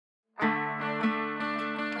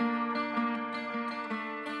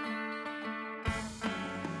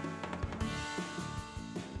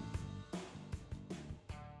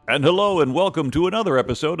And hello, and welcome to another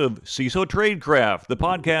episode of CISO Tradecraft, the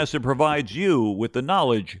podcast that provides you with the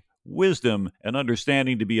knowledge, wisdom, and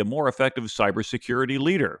understanding to be a more effective cybersecurity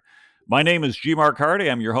leader. My name is G. Mark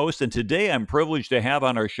Hardy. I'm your host, and today I'm privileged to have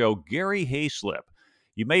on our show Gary Hayslip.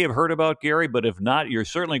 You may have heard about Gary, but if not, you're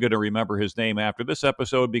certainly going to remember his name after this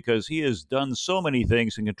episode because he has done so many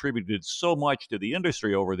things and contributed so much to the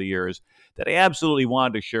industry over the years that I absolutely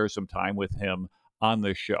wanted to share some time with him on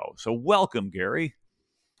the show. So, welcome, Gary.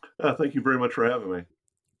 Thank you very much for having me.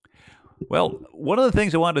 Well, one of the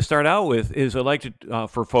things I wanted to start out with is I'd like to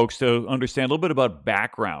for folks to understand a little bit about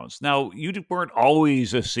backgrounds. Now, weren't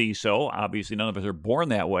always a CISO. Obviously, none of us are born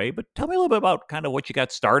that way. But tell me a little bit about kind of what you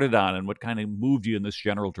got started on and what kind of moved you in this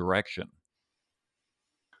general direction.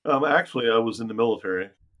 Actually, I was in the military,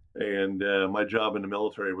 and my job in the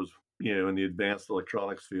military was, in the advanced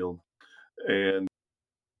electronics field. And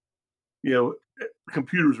you know,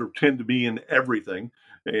 computers tend to be in everything,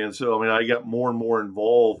 and so I mean, I got more and more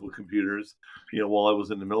involved with computers, while I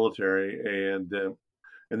was in the military, and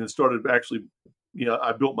then started actually,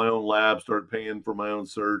 I built my own lab, started paying for my own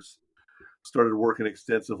certs, started working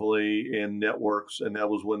extensively in networks, and that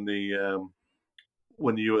was when the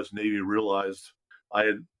U.S. Navy realized I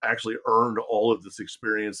had actually earned all of this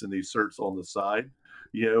experience and these certs on the side,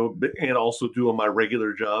 and also doing my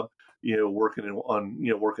regular job, working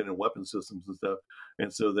in weapon systems and stuff.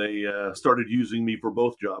 And so they started using me for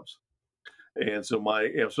both jobs. And so my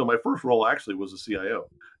first role actually was a CIO.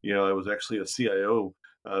 I was actually a CIO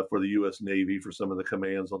for the U.S. Navy for some of the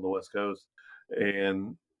commands on the West Coast,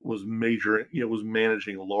 and was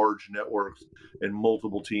managing large networks and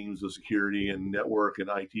multiple teams of security and network and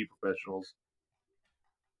IT professionals.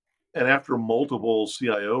 And after multiple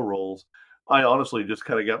CIO roles, I honestly just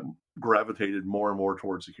kind of got gravitated more and more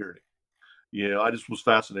towards security. I just was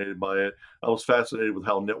fascinated by it. I was fascinated with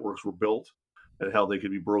how networks were built and how they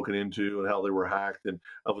could be broken into and how they were hacked. And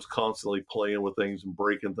I was constantly playing with things and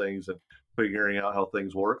breaking things and figuring out how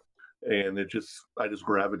things work. And I just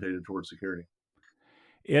gravitated towards security.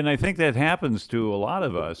 And I think that happens to a lot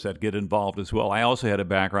of us that get involved as well. I also had a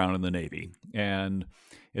background in the Navy. And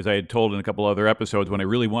as I had told in a couple other episodes, when I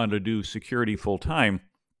really wanted to do security full time,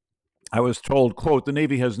 I was told, quote, the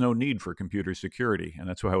Navy has no need for computer security. And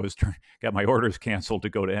that's why got my orders canceled to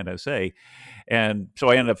go to NSA. And so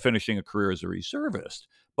I ended up finishing a career as a reservist.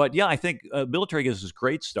 But yeah, I think military gives us a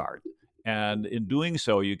great start. And in doing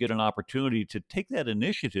so, you get an opportunity to take that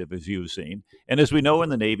initiative, as you've seen. And as we know in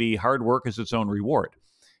the Navy, hard work is its own reward.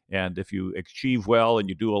 And if you achieve well and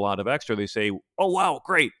you do a lot of extra, they say, oh, wow,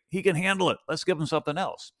 great. He can handle it. Let's give him something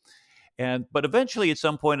else. But eventually, at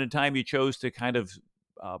some point in time, you chose to kind of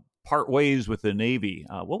part ways with the Navy.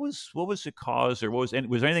 What was the cause, or was there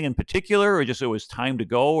anything in particular, or just it was time to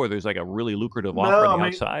go, or there's like a really lucrative offer No, on I the mean,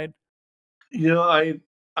 outside? you know, I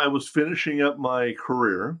I was finishing up my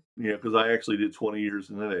career, because I actually did 20 years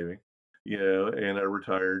in the Navy, and I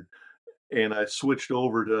retired, and I switched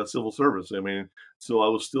over to civil service. I mean, so I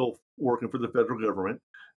was still working for the federal government,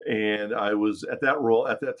 and I was at that role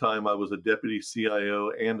at that time. I was a deputy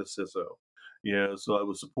CIO and a CISO. So I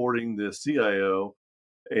was supporting the CIO,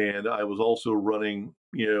 and I was also running,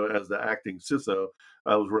 as the acting CISO.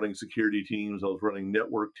 I was running security teams. I was running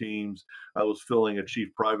network teams. I was filling a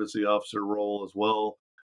chief privacy officer role as well,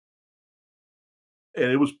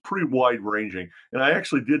 and it was pretty wide ranging. And I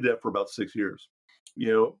actually did that for about 6 years.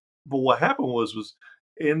 But what happened was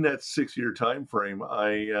in that 6 year time frame,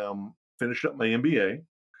 I finished up my MBA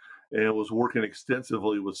and was working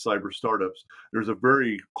extensively with cyber startups. There's a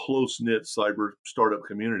very close knit cyber startup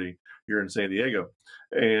community here in San Diego,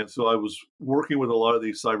 and so I was working with a lot of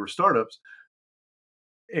these cyber startups,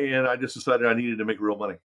 and I just decided I needed to make real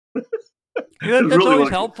money. Yeah, Is that's really always what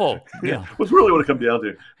it, helpful. yeah, Yeah. was really what it come down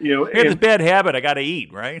to. I got this And bad habit. I got to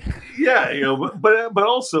eat, right? yeah, but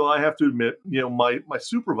also I have to admit, my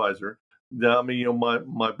supervisor, I mean,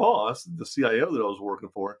 my boss, the CIO that I was working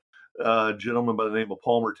for, a gentleman by the name of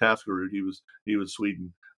Palmer Taskerud. He was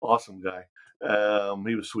Sweden, awesome guy.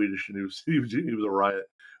 He was Swedish, and he was a riot.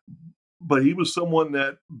 But he was someone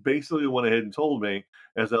that basically went ahead and told me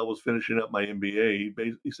as I was finishing up my MBA.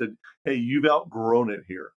 He said, "Hey, you've outgrown it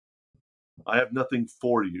here. I have nothing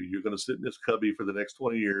for you. You're going to sit in this cubby for the next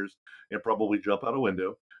 20 years and probably jump out a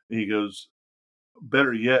window." And he goes,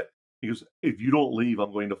 better yet, he goes, if you don't leave,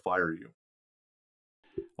 I'm going to fire you.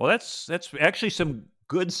 Well, that's actually some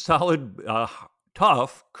good, solid,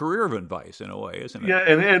 tough career advice in a way, isn't it? Yeah,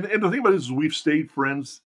 and the thing about it is we've stayed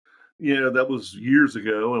friends. That was years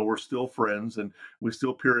ago, and we're still friends, and we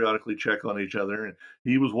still periodically check on each other. And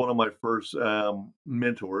he was one of my first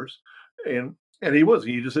mentors, and he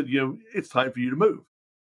just said, it's time for you to move.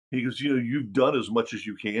 He goes, you've done as much as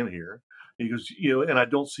you can here. He goes, and I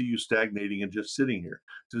don't see you stagnating and just sitting here.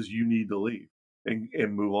 He says, you need to leave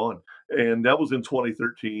and move on. And that was in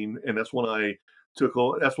 2013. And that's when I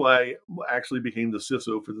that's why I actually became the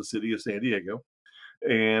CISO for the city of San Diego.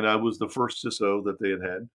 And I was the first CISO that they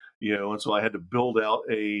had, and so I had to build out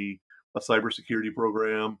a cybersecurity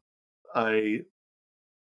program. I,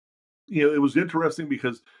 it was interesting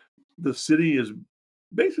because the city is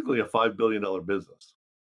basically a $5 billion business.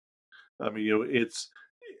 I mean, it's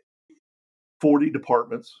 40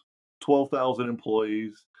 departments, 12,000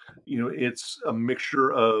 employees. It's a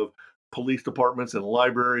mixture of police departments and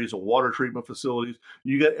libraries and water treatment facilities.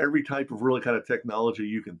 You got every type of really kind of technology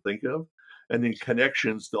you can think of, and then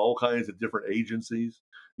connections to all kinds of different agencies,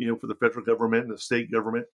 for the federal government and the state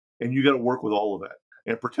government. And you got to work with all of that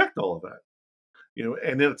and protect all of that.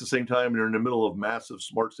 And then at the same time, you're in the middle of massive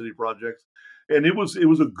smart city projects. And it was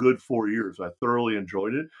a good 4 years. I thoroughly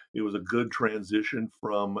enjoyed it. It was a good transition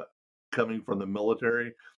from coming from the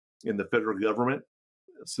military in the federal government.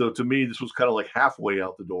 So to me, this was kind of like halfway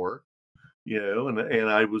out the door, and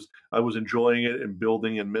I was enjoying it and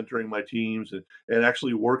building and mentoring my teams and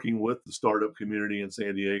actually working with the startup community in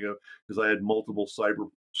San Diego because I had multiple cyber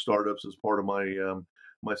startups as part of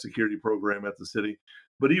my security program at the city.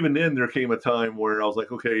 But even then, there came a time where I was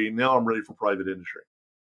like, okay, now I'm ready for private industry.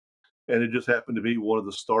 And it just happened to be one of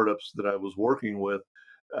the startups that I was working with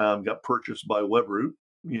got purchased by Webroot,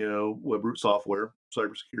 Webroot Software,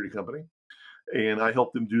 cybersecurity company, and I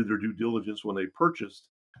helped them do their due diligence when they purchased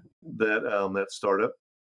that startup.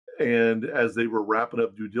 And as they were wrapping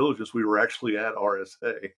up due diligence, we were actually at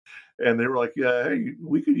RSA, and they were like, "Yeah, hey,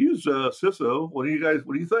 we could use CISO. What do you guys?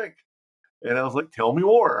 What do you think?" And I was like, "Tell me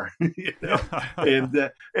more," and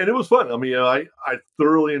it was fun. I mean, I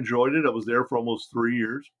thoroughly enjoyed it. I was there for almost 3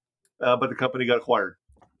 years, but the company got acquired.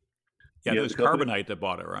 Yeah, Yeah, that was the company. Carbonite that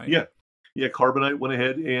bought it, right? Yeah, yeah. Carbonite went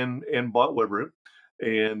ahead and bought Webroot,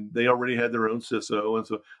 and they already had their own CISO, and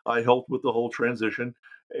so I helped with the whole transition,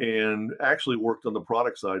 and actually worked on the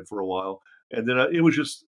product side for a while. And then it was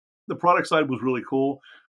just the product side was really cool,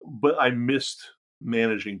 but I missed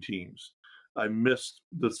managing teams. I missed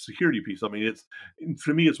the security piece. I mean, it's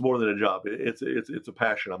for me, it's more than a job. It's a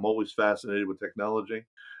passion. I'm always fascinated with technology,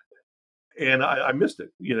 and I missed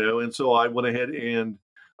it, and so I went ahead and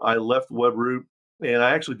I left Webroot, and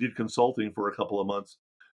I actually did consulting for a couple of months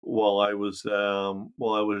while I was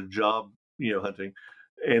job hunting,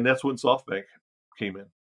 and that's when SoftBank came in,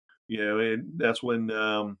 and that's when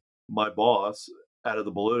my boss out of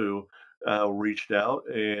the blue reached out,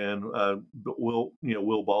 and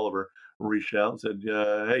Will Bolivar reached out and said,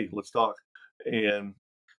 "Hey, let's talk," and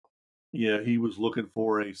he was looking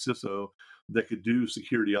for a CISO that could do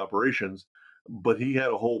security operations, but he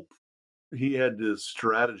had this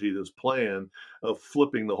strategy, this plan of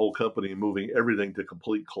flipping the whole company and moving everything to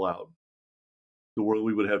complete cloud. The world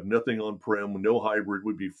we would have nothing on prem, no hybrid,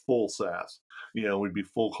 would be full SaaS. We'd be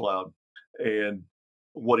full cloud. And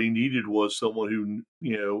what he needed was someone who,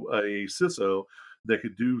 a CISO that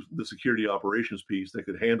could do the security operations piece, that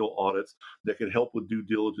could handle audits, that could help with due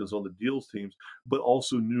diligence on the deals teams, but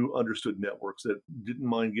also understood networks, that didn't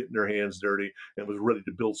mind getting their hands dirty and was ready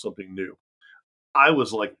to build something new. I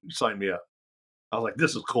was like, sign me up. I was like,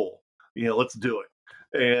 this is cool. Let's do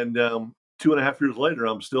it. And 2.5 years later,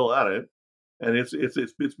 I'm still at it, and it's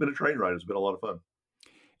been a train ride. It's been a lot of fun.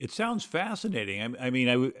 It sounds fascinating. I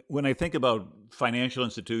mean, when I think about financial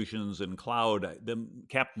institutions and cloud, the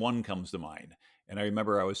Cap One comes to mind. And I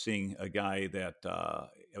remember I was seeing a guy that I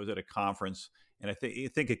was at a conference, and I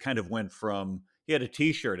think it kind of went from he had a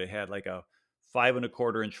T-shirt. It had like a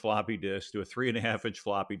 5.25 inch floppy disk to a 3.5 inch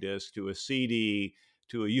floppy disk to a CD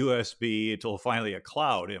to a USB until finally a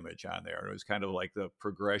cloud image on there. It was kind of like the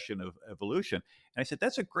progression of evolution. And I said,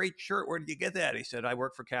 "That's a great shirt. Where did you get that?" He said, "I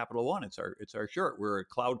work for Capital One. It's our shirt. We're a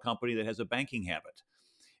cloud company that has a banking habit."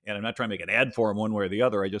 And I'm not trying to make an ad for them one way or the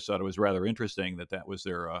other. I just thought it was rather interesting that was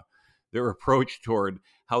their approach toward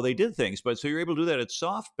how they did things. But so you're able to do that at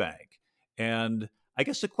SoftBank. And I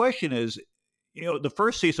guess the question is, the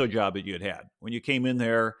first CISO job that you had when you came in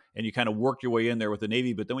there and you kind of worked your way in there with the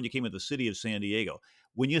Navy, but then when you came to the city of San Diego,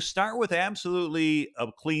 when you start with absolutely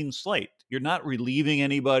a clean slate, you're not relieving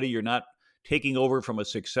anybody, you're not taking over from a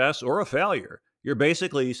success or a failure. You're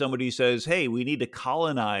basically somebody who says, "Hey, we need to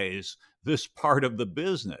colonize this part of the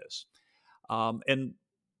business." And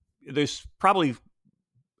there's probably,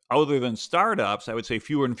 other than startups, I would say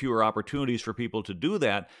fewer and fewer opportunities for people to do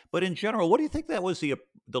that. But in general, what do you think that was the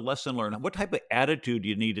lesson learned? What type of attitude do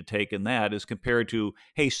you need to take in that as compared to,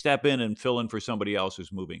 hey, step in and fill in for somebody else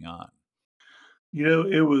who's moving on?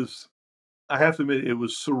 It was. I have to admit it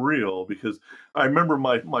was surreal because I remember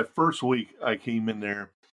my first week I came in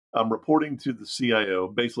there. I'm reporting to the CIO.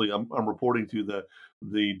 Basically, I'm reporting to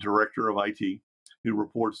the director of IT, who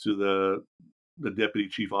reports to the deputy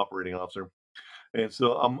chief operating officer. And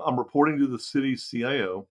so I'm reporting to the city's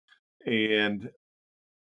CIO, and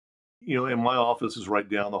and my office is right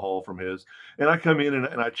down the hall from his. And I come in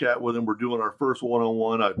and I chat with him. We're doing our first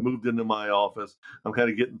one-on-one. I've moved into my office. I'm kind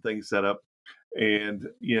of getting things set up, and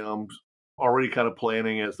I'm already kind of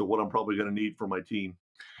planning as to what I'm probably going to need for my team.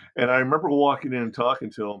 And I remember walking in and talking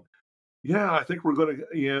to him. Yeah, I think we're going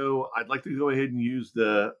to, I'd like to go ahead and use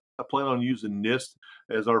I plan on using NIST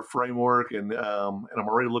as our framework, and I'm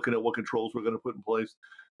already looking at what controls we're going to put in place.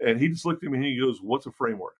 And he just looked at me and he goes, "What's a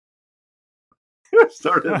framework?" I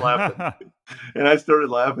started laughing, and I started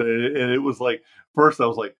laughing, and it was like, first I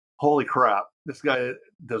was like, "Holy crap, this guy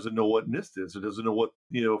doesn't know what NIST is, or doesn't know what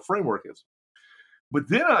framework is." But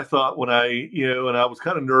then I thought when and I was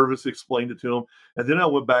kind of nervous, explained it to him, and then I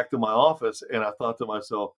went back to my office and I thought to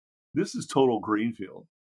myself, "This is total greenfield.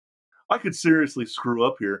 I could seriously screw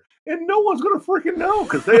up here, and no one's gonna freaking know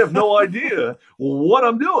because they have no idea what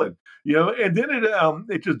I'm doing." And then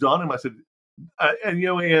it just dawned on me. I said,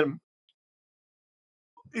 and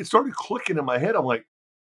it started clicking in my head. I'm like,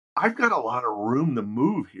 I've got a lot of room to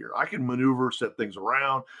move here. I can maneuver, set things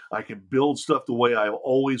around. I can build stuff the way I've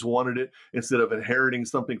always wanted it instead of inheriting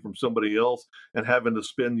something from somebody else and having to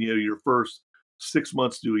spend, your first 6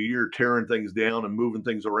 months to a year tearing things down and moving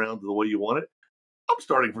things around to the way you want it. I'm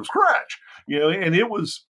starting from scratch, and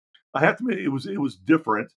I have to admit, it was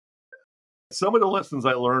different. Some of the lessons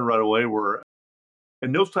I learned right away were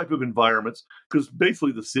in those type of environments, because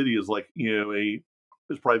basically the city is like,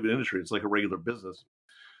 it's private industry. It's like a regular business.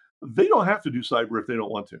 They don't have to do cyber if they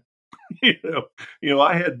don't want to.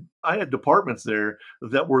 I had departments there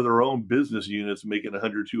that were their own business units making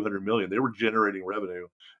 100, 200 million. They were generating revenue,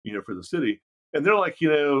 for the city. And they're like,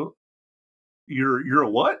 you're a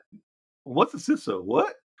what? What's a CISO?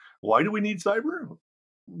 What? Why do we need cyber?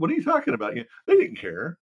 What are you talking about? They didn't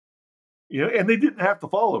care, and they didn't have to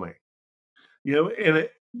follow me. And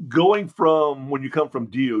going from when you come from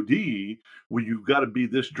DoD, where you've got to be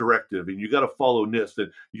this directive and you got to follow NIST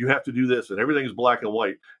and you have to do this and everything's black and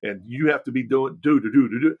white and you have to be doing do,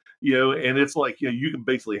 and it's like, you can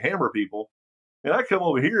basically hammer people. And I come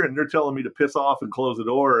over here and they're telling me to piss off and close the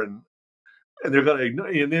door, and they're gonna ignore,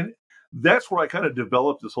 and then that's where I kind of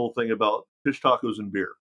developed this whole thing about fish tacos and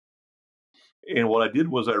beer. And what I did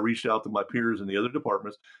was I reached out to my peers in the other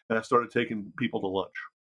departments and I started taking people to lunch.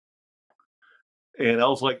 And I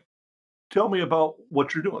was like, "Tell me about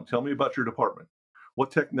what you're doing. Tell me about your department.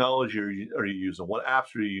 What technology are you using? What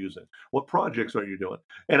apps are you using? What projects are you doing?"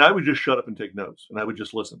 And I would just shut up and take notes, and I would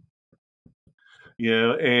just listen.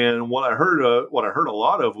 And what I heard a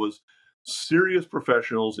lot of was serious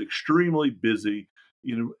professionals, extremely busy,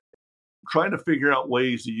 you know, trying to figure out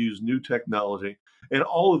ways to use new technology, and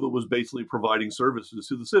all of it was basically providing services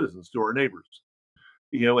to the citizens, to our neighbors.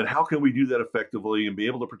 And how can we do that effectively and be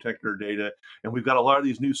able to protect our data? And we've got a lot of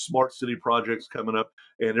these new smart city projects coming up,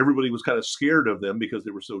 and everybody was kind of scared of them because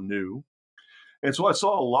they were so new. And so I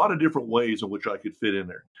saw a lot of different ways in which I could fit in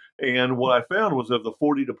there. And what I found was, of the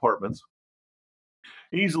 40 departments,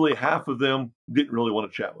 easily half of them didn't really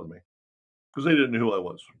want to chat with me because they didn't know who I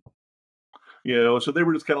was. So they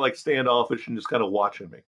were just kind of like standoffish and just kind of watching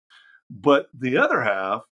me. But the other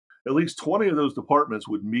half, at least 20 of those departments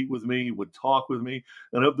would meet with me, would talk with me.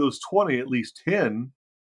 And of those 20, at least 10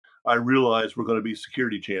 I realized were going to be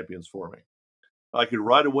security champions for me. I could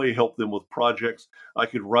right away help them with projects. I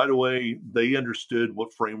could right away, they understood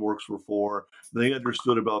what frameworks were for. They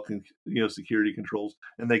understood about, security controls,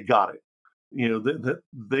 and they got it.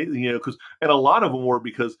 Because, and a lot of them were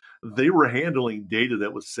because they were handling data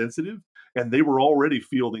that was sensitive, and they were already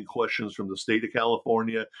fielding questions from the state of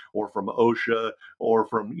California or from OSHA or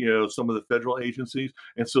from, some of the federal agencies.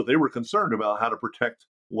 And so they were concerned about how to protect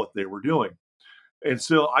what they were doing. And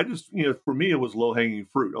so I just, for me, it was low hanging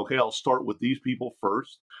fruit. Okay, I'll start with these people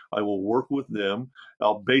first. I will work with them.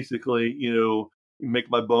 I'll basically, make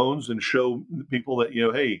my bones and show people that,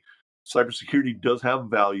 hey, cybersecurity does have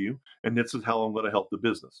value, and this is how I'm going to help the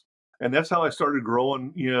business. And that's how I started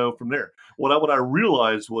growing, from there. What I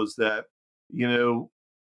realized was that, you know,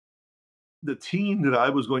 the team that I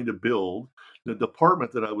was going to build, the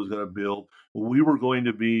department that I was going to build, we were going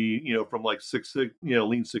to be, from like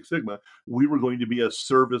Lean Six Sigma, we were going to be a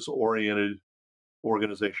service oriented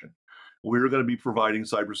organization. We were going to be providing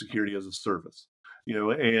cybersecurity as a service,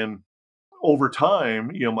 and over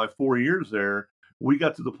time, my 4 years there, we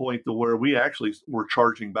got to the point to where we actually were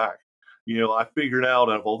charging back. I figured out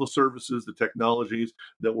of all the services, the technologies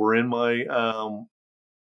that were in my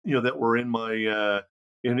that were in my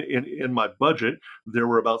in my budget, there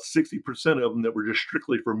were about 60% of them that were just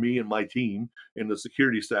strictly for me and my team in the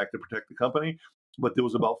security stack to protect the company. But there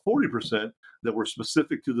was about 40% that were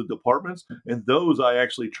specific to the departments, and those I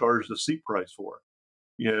actually charged a seat price for.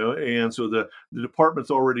 And so the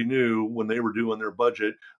departments already knew when they were doing their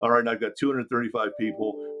budget. All right, I've got 235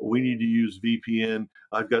 people, we need to use VPN.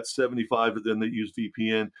 I've got 75 of them that use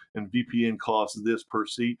VPN, and VPN costs this per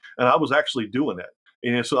seat, and I was actually doing that.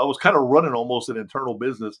 And so I was kind of running almost an internal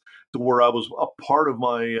business to where I was a part of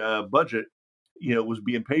my budget, was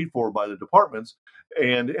being paid for by the departments.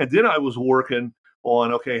 And then I was working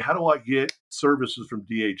on, okay, how do I get services from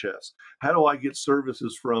DHS? How do I get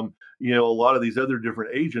services from a lot of these other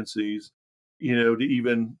different agencies, to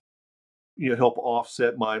even help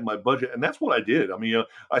offset my budget? And that's what I did. I mean,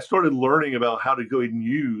 I started learning about how to go ahead and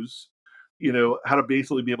use, how to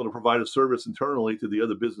basically be able to provide a service internally to the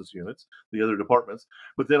other business units, the other departments,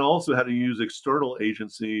 but then also how to use external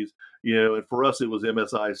agencies. And for us, it was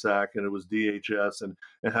MSISAC and it was DHS, and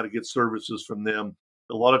how to get services from them.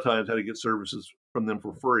 A lot of times, how to get services from them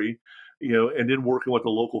for free, and then working with the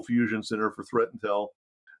local fusion center for threat intel,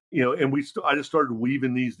 and I just started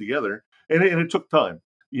weaving these together, and it took time,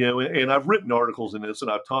 and I've written articles in this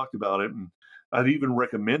and I've talked about it, and I've even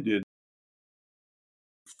recommended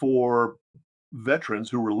for veterans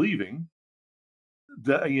who are leaving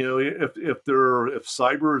that, if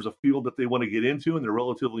cyber is a field that they want to get into and they're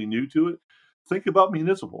relatively new to it, think about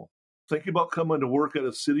municipal. Think about coming to work at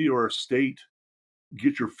a city or a state,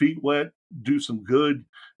 get your feet wet, do some good,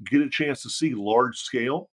 get a chance to see large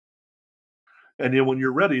scale, and then when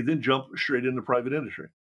you're ready, then jump straight into private industry.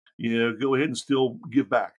 Go ahead and still give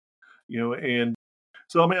back. And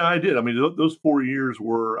so I mean, I did. I mean, those 4 years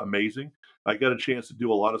were amazing. I got a chance to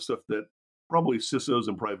do a lot of stuff that probably CISOs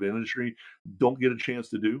in private industry don't get a chance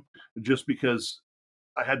to do, just because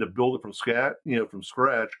I had to build it from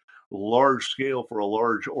scratch, large scale for a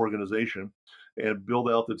large organization, and build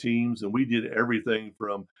out the teams. And we did everything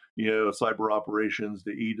from cyber operations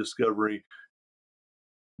to e-discovery.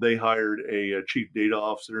 They hired a chief data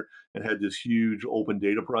officer and had this huge open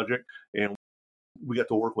data project, and we got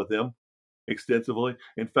to work with them extensively.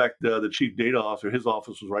 In fact, the chief data officer, his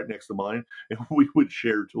office was right next to mine, and we would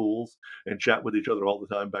share tools and chat with each other all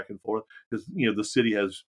the time, back and forth, because the city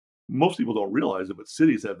has. Most people don't realize it, but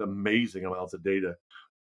cities have amazing amounts of data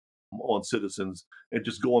on citizens, and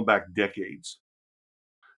just going back decades.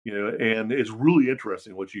 And it's really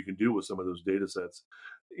interesting what you can do with some of those data sets.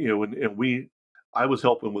 And I was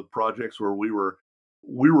helping with projects where we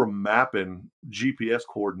were mapping GPS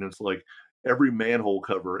coordinates, like every manhole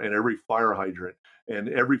cover and every fire hydrant and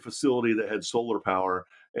every facility that had solar power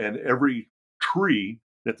and every tree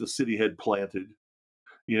that the city had planted.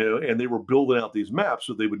 And they were building out these maps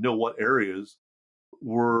so they would know what areas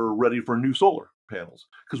were ready for new solar panels,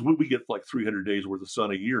 because we get like 300 days worth of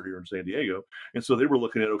sun a year here in San Diego. And so they were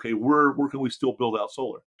looking at, okay, where can we still build out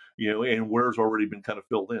solar, and where's already been kind of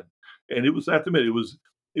filled in. And it was, I have to admit,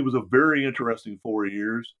 it was a very interesting 4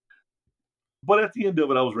 years. But at the end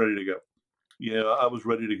of it, I was ready to go. I was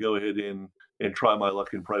ready to go ahead and try my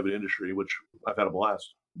luck in private industry, which I've had a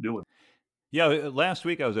blast doing. Yeah, last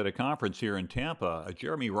week I was at a conference here in Tampa.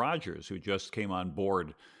 Jeremy Rogers, who just came on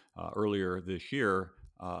board earlier this year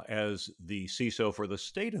as the CISO for the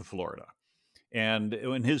state of Florida. And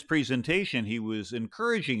in his presentation, he was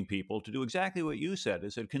encouraging people to do exactly what you said.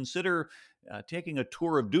 He said, consider taking a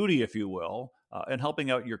tour of duty, if you will, and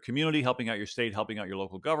helping out your community, helping out your state, helping out your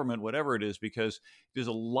local government, whatever it is, because there's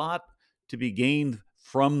a lot to be gained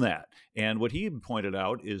from that. And what he pointed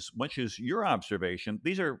out is, much as your observation,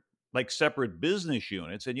 these are like separate business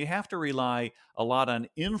units, and you have to rely a lot on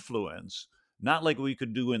influence, not like we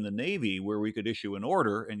could do in the Navy, where we could issue an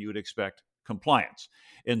order and you would expect compliance.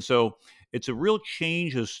 And so it's a real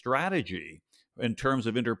change of strategy in terms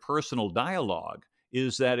of interpersonal dialogue.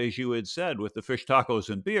 Is that, as you had said, with the fish tacos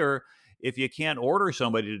and beer, if you can't order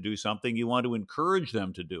somebody to do something, you want to encourage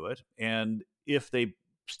them to do it. And if they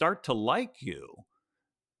start to like you,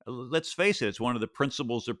 let's face it, it's one of the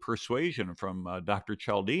principles of persuasion from Dr.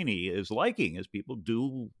 Cialdini, is liking, as people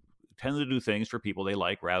do tend to do things for people they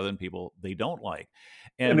like rather than people they don't like.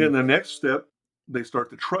 And then And the next step, they start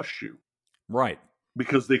to trust you, right.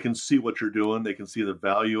 because they can see what you're doing, they can see the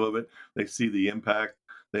value of it, they see the impact,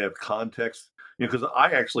 they have context. Because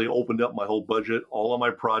I actually opened up my whole budget, all of my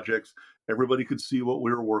projects. Everybody could see what we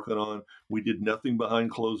were working on. We did nothing behind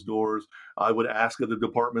closed doors. I would ask other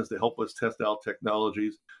departments to help us test out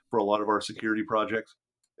technologies for a lot of our security projects.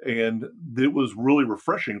 And it was really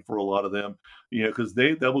refreshing for a lot of them, because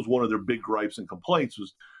that was one of their big gripes and complaints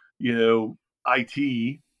was, you know,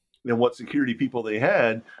 IT and what security people they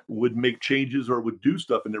had would make changes or would do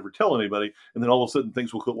stuff and never tell anybody, and then all of a sudden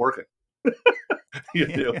things will quit working. you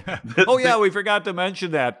know, Yeah. Oh, that yeah, we forgot to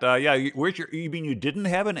mention that. Yeah, you mean you didn't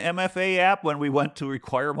have an MFA app when we went to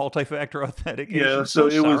require multi-factor yeah, authentication? so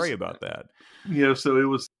So it sorry was, about that. so it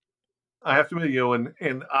was. I have to admit,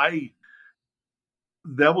 and I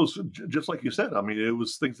that was just like you said. I mean, it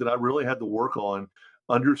was things that I really had to work on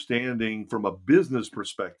understanding from a business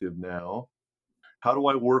perspective now. How do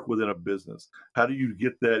I work within a business? How do you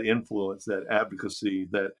get that influence, that advocacy,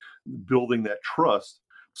 that building that trust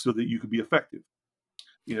so that you can be effective?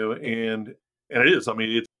 And it is. I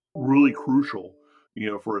mean, it's really crucial,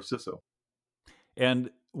 for a CISO.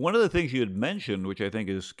 And one of the things you had mentioned, which I think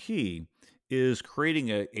is key, is creating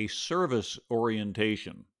a service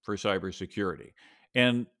orientation for cybersecurity.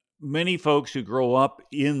 And many folks who grow up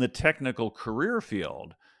in the technical career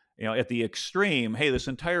field, at the extreme, hey, this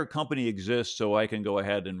entire company exists so I can go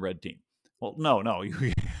ahead and red team. Well, no,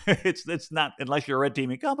 it's not unless you're a red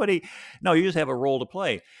teaming company. No, you just have a role to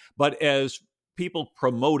play. But as people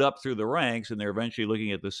promote up through the ranks and they're eventually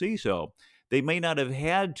looking at the CISO, they may not have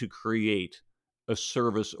had to create a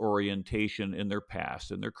service orientation in their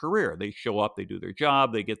past in their career. They show up, they do their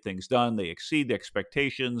job, they get things done, they exceed the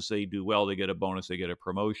expectations, they do well, they get a bonus, they get a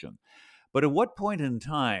promotion. But at what point in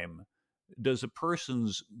time does a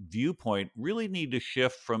person's viewpoint really need to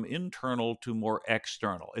shift from internal to more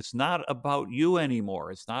external? It's not about you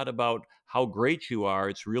anymore. It's not about how great you are.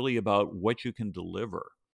 It's really about what you can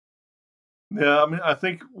deliver. Yeah, I mean, I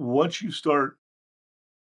think once you start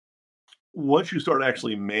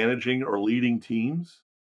actually managing or leading teams,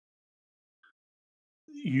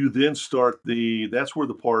 you then start that's where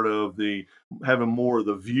the part of the having more of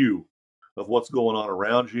the view of what's going on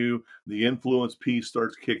around you, the influence piece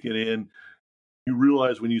starts kicking in. You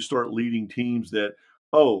realize when you start leading teams that,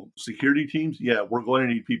 oh, security teams, yeah, we're going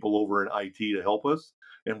to need people over in IT to help us,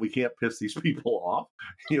 and we can't piss these people off,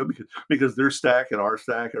 because their stack and our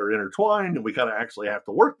stack are intertwined, and we kind of actually have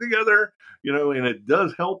to work together, and it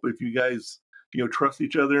does help if you guys, trust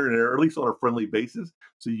each other, and or at least on a friendly basis,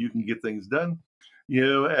 so you can get things done.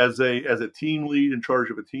 As a team lead in charge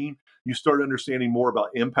of a team, you start understanding more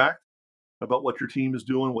about impact, about what your team is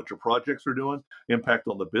doing, what your projects are doing, impact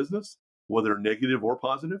on the business, whether negative or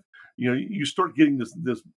positive. You start getting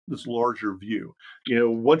this larger view.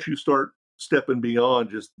 Once you start stepping beyond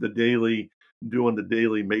just doing the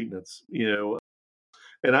daily maintenance.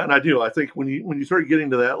 And I do. I think when you start getting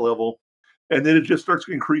to that level, and then it just starts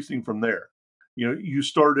increasing from there. You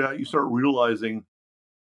start realizing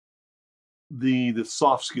the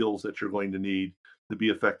soft skills that you're going to need to be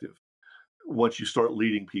effective once you start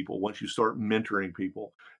leading people, once you start mentoring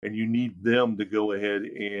people, and you need them to go ahead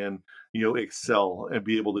and, excel and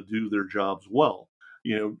be able to do their jobs well.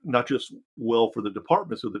 Not just well for the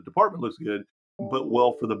department so the department looks good, but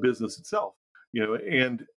well for the business itself.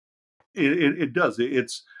 And it does.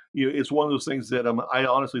 It's one of those things that I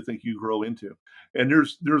honestly think you grow into. And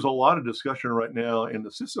there's a lot of discussion right now in the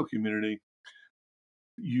CISO community.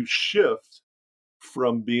 You shift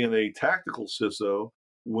from being a tactical CISO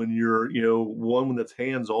when you're, one that's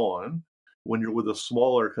hands on, when you're with a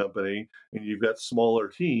smaller company and you've got smaller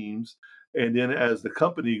teams. And then as the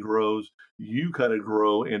company grows, you kind of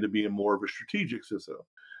grow into being more of a strategic CISO.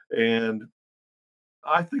 And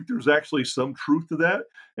I think there's actually some truth to that.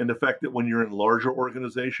 And the fact that when you're in larger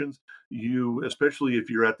organizations, especially if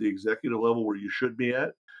you're at the executive level where you should be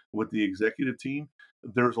at with the executive team,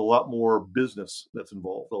 there's a lot more business that's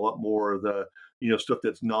involved, a lot more of the, stuff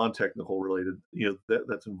that's non-technical related,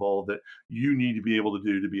 that's involved that you need to be able to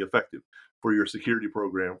do to be effective for your security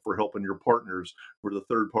program, for helping your partners, for the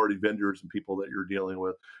third party vendors and people that you're dealing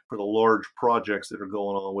with, for the large projects that are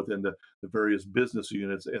going on within the various business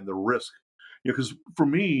units and the risk. Because for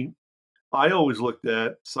me, I always looked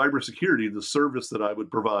at cybersecurity, the service that I would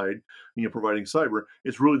provide, providing cyber,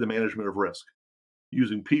 it's really the management of risk,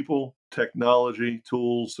 using people, technology,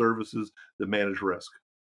 tools, services that manage risk.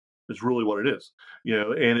 It's really what it is,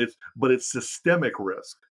 and but it's systemic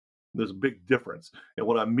risk. There's a big difference. And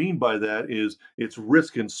what I mean by that is it's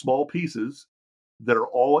risk in small pieces that are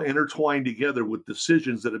all intertwined together with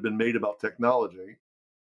decisions that have been made about technology,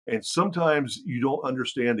 and sometimes you don't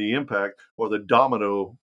understand the impact or the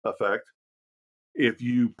domino effect if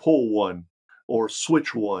you pull one or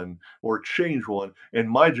switch one or change one. And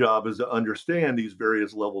my job is to understand these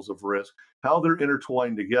various levels of risk, how they're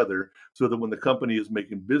intertwined together, so that when the company is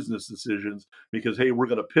making business decisions, because, hey, we're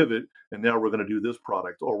going to pivot and now we're going to do this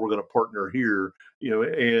product or we're going to partner here,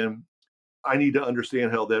 and I need to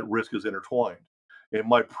understand how that risk is intertwined. And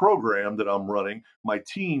my program that I'm running, my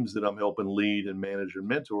teams that I'm helping lead and manage and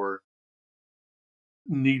mentor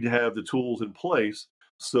need to have the tools in place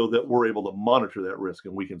so that we're able to monitor that risk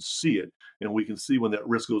and we can see it and we can see when that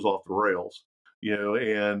risk goes off the rails,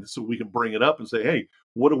 and so we can bring it up and say, hey,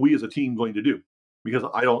 what are we as a team going to do? Because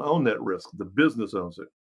I don't own that risk. The business owns it.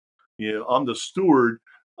 I'm the steward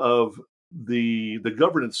of the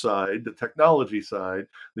governance side, the technology side,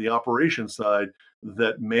 the operation side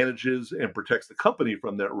that manages and protects the company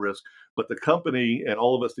from that risk. But the company and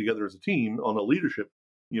all of us together as a team on the leadership,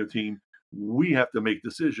 team, we have to make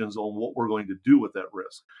decisions on what we're going to do with that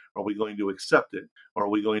risk. Are we going to accept it? Are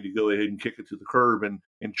we going to go ahead and kick it to the curb and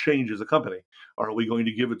change as a company? Are we going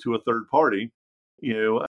to give it to a third party?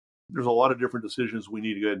 There's a lot of different decisions we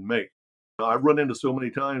need to go ahead and make. I've run into so many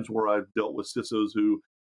times where I've dealt with CISOs who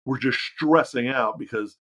were just stressing out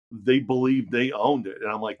because they believed they owned it. And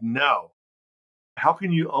I'm like, no, how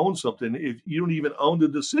can you own something if you don't even own the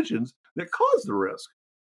decisions that cause the risk?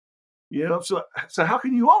 So how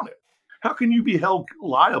can you own it? How can you be held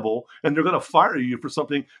liable and they're going to fire you for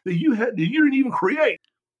something that you didn't even create?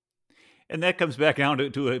 And that comes back down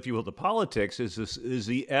to, if you will, the politics. Is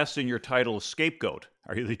the S in your title scapegoat?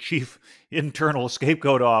 Are you the chief internal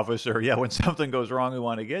scapegoat officer? Yeah, when something goes wrong, we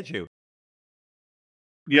want to get you.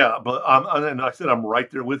 Yeah, but and I said I'm right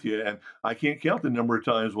there with you, and I can't count the number of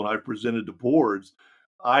times when I've presented to boards.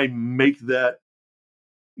 I make that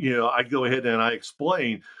I go ahead and I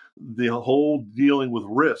explain the whole dealing with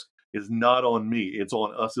risk is not on me. It's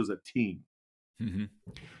on us as a team. Mm-hmm.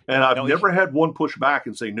 And I've Now, never had one push back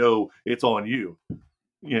and say, no, it's on you.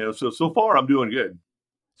 So far I'm doing good.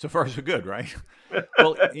 so far so good, right?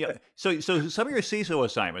 Well, yeah. So some of your CISO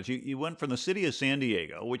assignments, you went from the city of San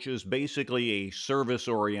Diego, which is basically a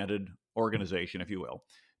service-oriented organization, if you will,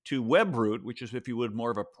 to WebRoot, which is, if you would, more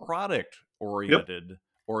of a Yep. product-oriented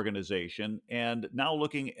organization, and now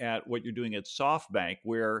looking at what you're doing at SoftBank,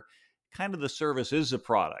 where kind of the service is a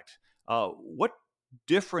product. What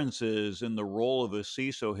differences in the role of a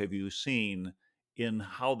CISO have you seen in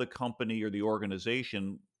how the company or the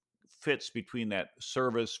organization fits between that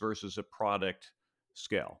service versus a product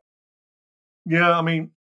scale? Yeah, I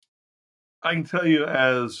mean, I can tell you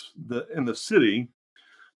as the in the city,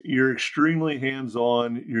 you're extremely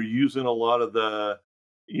hands-on. You're using a lot of the,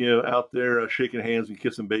 out there shaking hands and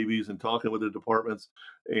kissing babies and talking with the departments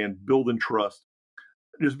and building trust.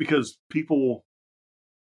 Just because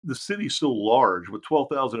the city's so large with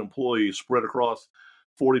 12,000 employees spread across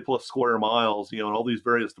 40 plus square miles, and all these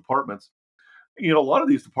various departments. A lot of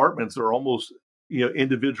these departments are almost,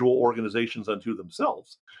 individual organizations unto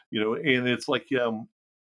themselves, and it's like, so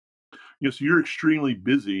you're extremely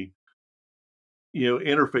busy,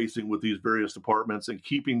 interfacing with these various departments and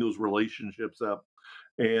keeping those relationships up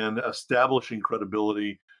and establishing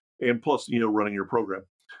credibility and plus, running your program.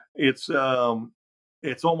 It's um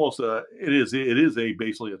it's almost it is a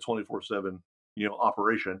basically a 24/7,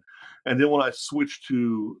 operation. And then when I switched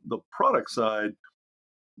to the product side,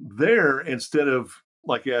 there instead of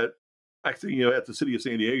like at actually, at the city of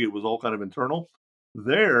San Diego, it was all kind of internal.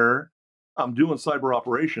 There, I'm doing cyber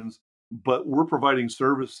operations, but we're providing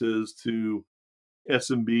services to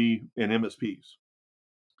SMB and MSPs.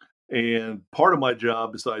 And part of my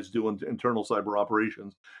job, besides doing internal cyber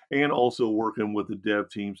operations and also working with the dev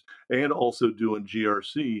teams and also doing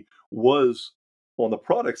GRC, was on the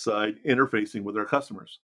product side interfacing with our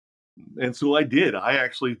customers. And so I did. I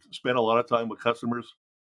actually spent a lot of time with customers,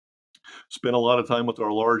 spent a lot of time with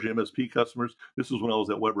our large MSP customers. This was when I was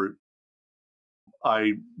at WebRoot.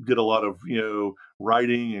 I did a lot of,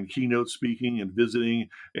 writing and keynote speaking and visiting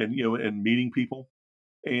and, and meeting people.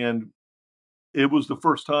 And it was the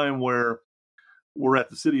first time where we're at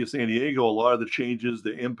the city of San Diego. A lot of the changes,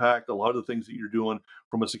 the impact, a lot of the things that you're doing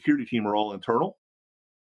from a security team are all internal,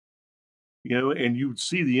 and you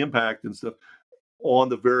see the impact and stuff on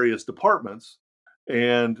the various departments.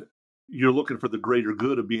 And you're looking for the greater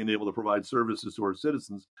good of being able to provide services to our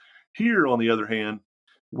citizens. Here, on the other hand,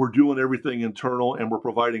 we're doing everything internal and we're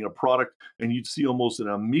providing a product, and you'd see almost an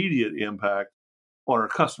immediate impact on our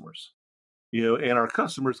customers. And our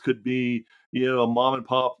customers could be, a mom and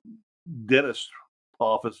pop dentist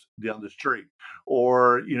office down the street,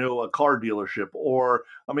 or a car dealership, or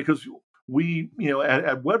I mean, because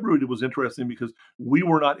at WebRoot it was interesting because we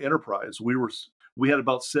were not enterprise. We had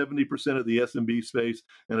about 70% of the SMB space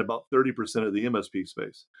and about 30% of the MSP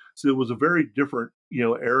space. So it was a very different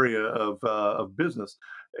area of business,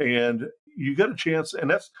 and you got a chance. And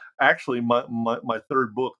that's actually my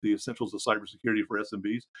third book, The Essentials of Cybersecurity for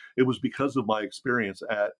SMBs. It was because of my experience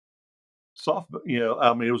at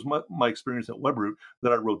I mean, it was my experience at WebRoot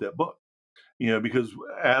that I wrote that book. because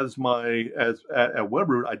at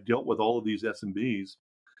Webroot, I dealt with all of these SMBs,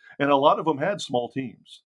 and a lot of them had small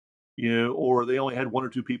teams, or they only had one or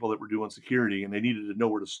two people that were doing security, and they needed to know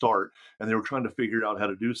where to start, and they were trying to figure out how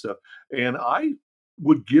to do stuff. And I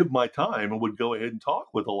would give my time and would go ahead and talk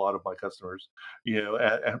with a lot of my customers,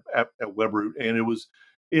 at Webroot, and it was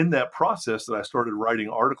in that process that I started writing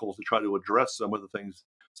articles to try to address some of the things,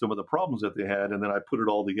 some of the problems that they had, and then I put it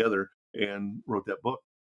all together and wrote that book.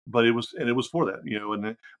 But it was for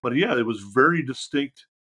that, but yeah, it was very distinct.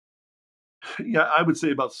 Yeah, I would say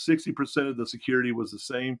about 60% of the security was the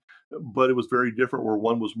same, but it was very different where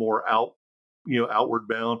one was more outward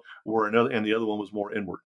bound, or another, and the other one was more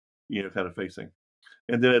inward, kind of facing.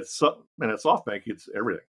 And then at SoftBank, it's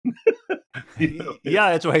everything. Yeah,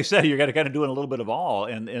 that's what I said. You're kind of doing a little bit of all,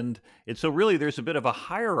 and so really, there's a bit of a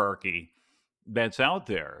hierarchy that's out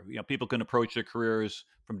there. People can approach their careers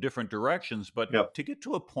from different directions, but Yeah. to get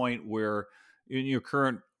to a point where in your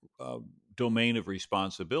current uh, domain of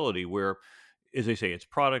responsibility, where, as they say, it's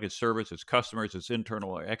product, it's service, it's customers, it's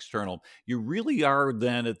internal or external, you really are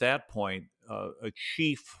then at that point a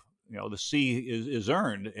chief. The C is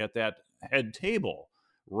earned at that head table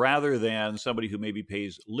rather than somebody who maybe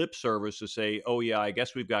pays lip service to say, oh, yeah, I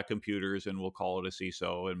guess we've got computers and we'll call it a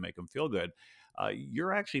CISO and make them feel good.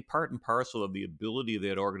 You're actually part and parcel of the ability of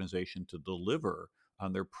that organization to deliver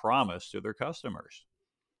on their promise to their customers.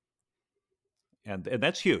 And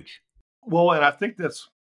that's huge. Well, and I think that's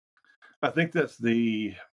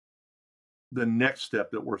the next step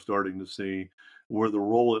that we're starting to see, where the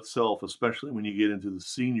role itself, especially when you get into the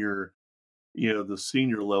senior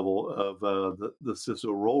level of the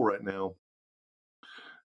CISO role right now,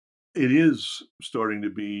 it is starting to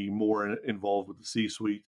be more involved with the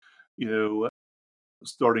C-suite, you know,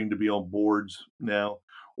 starting to be on boards now,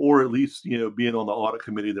 or at least, being on the audit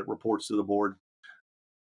committee that reports to the board.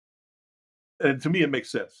 And to me, it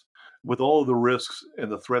makes sense with all of the risks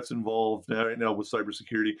and the threats involved now, right now with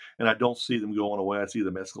cybersecurity. And I don't see them going away. I see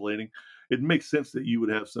them escalating. It makes sense that you would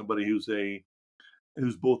have somebody who's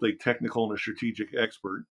both a technical and a strategic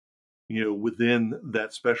expert, within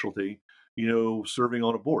that specialty, serving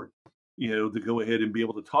on a board, to go ahead and be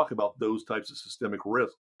able to talk about those types of systemic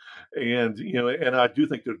risks. And I do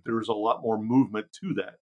think that there's a lot more movement to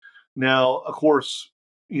that. Now, of course,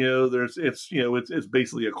 it's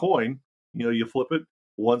basically a coin. You flip it.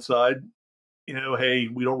 One side, hey,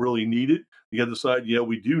 we don't really need it. The other side, yeah,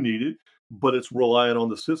 we do need it, but it's relying on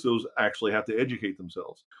the CISOs actually have to educate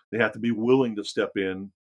themselves. They have to be willing to step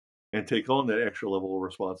in and take on that extra level of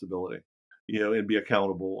responsibility, and be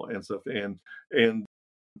accountable and stuff. And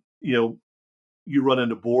you know, you run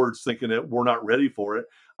into boards thinking that we're not ready for it.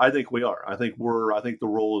 I think we are. I think the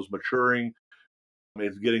role is maturing. I mean,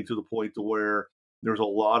 it's getting to the point to where there's a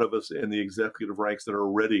lot of us in the executive ranks that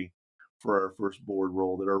are ready for our first board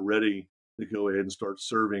role, that are ready to go ahead and start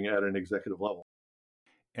serving at an executive level.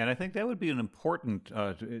 And I think that would be an important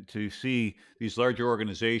to see these larger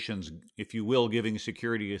organizations, if you will, giving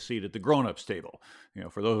security a seat at the grown-ups table.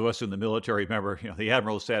 For those of us in the military, remember, the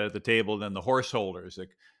admirals sat at the table, and then the horse holders,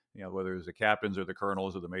 like, whether it was the captains or the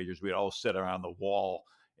colonels or the majors, we'd all sit around the wall.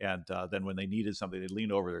 And then when they needed something, they'd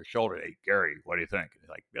lean over their shoulder. Hey, Gary, what do you think? And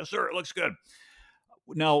like, yes, sir, it looks good.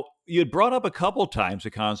 Now, you had brought up a couple times a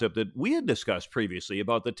concept that we had discussed previously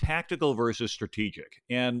about the tactical versus strategic.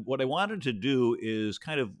 And what I wanted to do is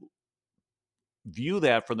kind of view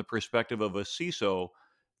that from the perspective of a CISO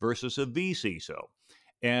versus a vCISO.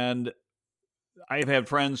 And I've had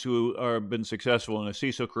friends who have been successful in a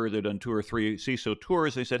CISO career. They've done 2 or 3 CISO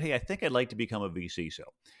tours. They said, hey, I think I'd like to become a vCISO.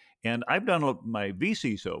 And I've done my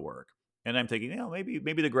vCISO work. And I'm thinking,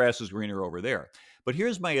 maybe the grass is greener over there. But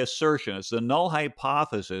here's my assertion. It's the null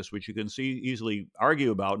hypothesis, which you can easily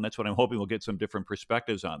argue about. And that's what I'm hoping we'll get some different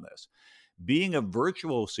perspectives on this. Being a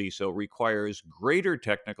virtual CISO requires greater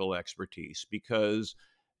technical expertise because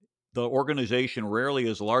the organization rarely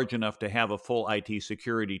is large enough to have a full IT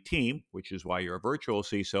security team, which is why you're a virtual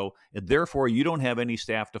CISO. And therefore, you don't have any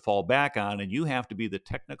staff to fall back on, and you have to be the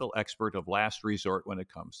technical expert of last resort when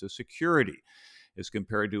it comes to security, as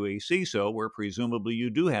compared to a CISO, where presumably you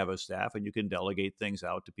do have a staff and you can delegate things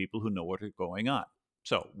out to people who know what is going on.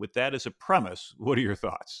 So, with that as a premise, what are your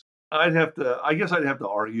thoughts? I guess I'd have to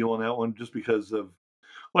argue on that one just because of,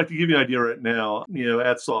 like, to give you an idea right now,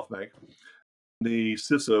 at SoftBank, the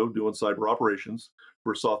CISO doing cyber operations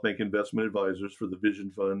for SoftBank Investment Advisors for the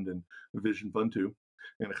Vision Fund and the Vision Fund 2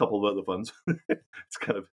 and a couple of other funds. It's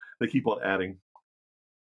kind of, they keep on adding.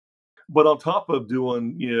 But on top of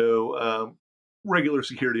doing, regular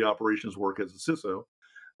security operations work as a CISO,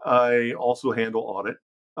 I also handle audit.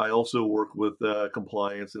 I also work with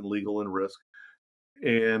compliance and legal and risk.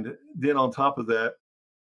 And then on top of that,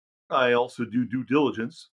 I also do due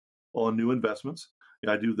diligence on new investments.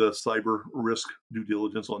 I do the cyber risk due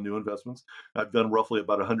diligence on new investments. I've done roughly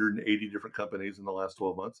about 180 different companies in the last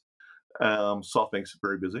 12 months. SoftBank's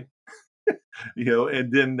very busy,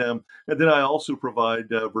 and then I also provide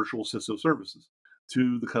virtual CISO services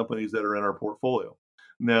to the companies that are in our portfolio.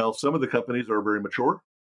 Now, some of the companies are very mature;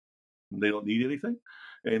 they don't need anything,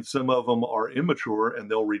 and some of them are immature, and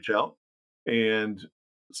they'll reach out. And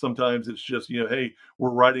sometimes it's just, hey, we're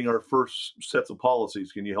writing our first sets of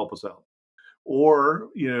policies. Can you help us out? Or,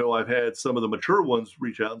 I've had some of the mature ones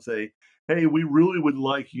reach out and say, "Hey, we really would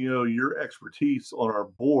like, your expertise on our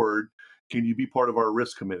board. Can you be part of our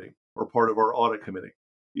risk committee or part of our audit committee?"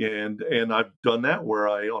 And I've done that where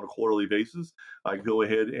on a quarterly basis, I go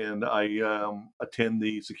ahead and I attend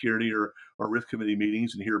the security or risk committee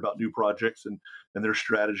meetings and hear about new projects and their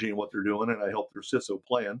strategy and what they're doing, and I help their CISO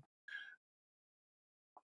plan.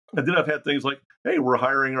 And then I've had things like, "Hey, we're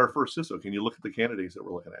hiring our first CISO. Can you look at the candidates that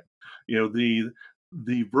we're looking at?"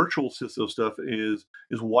 The virtual CISO stuff is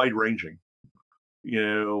wide ranging.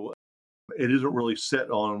 It isn't really set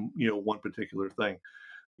on one particular thing.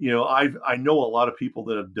 I know a lot of people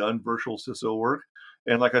that have done virtual CISO work,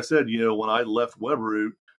 and like I said, when I left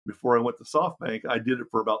Webroot before I went to SoftBank, I did it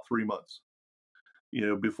for about 3 months.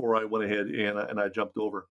 Before I went ahead and I jumped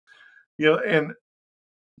over. And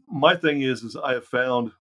my thing is I have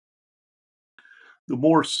found the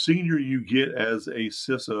more senior you get as a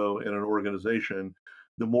CISO in an organization,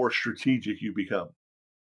 the more strategic you become.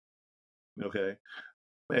 Okay.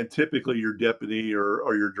 And typically your deputy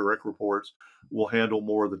or your direct reports will handle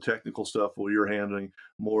more of the technical stuff while you're handling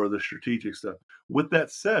more of the strategic stuff. With that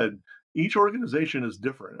said, each organization is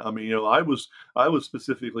different. I mean, I was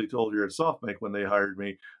specifically told here at SoftBank when they hired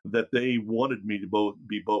me that they wanted me to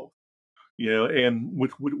be both, and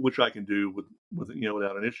which I can do with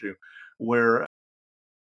without an issue. Where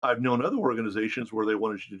I've known other organizations where they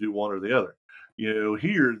wanted you to do one or the other.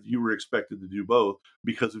 Here you were expected to do both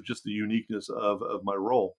because of just the uniqueness of my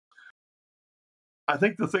role. I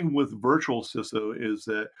think the thing with virtual CISO is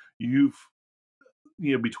that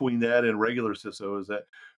between that and regular CISO is that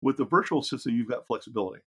with the virtual CISO, you've got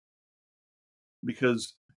flexibility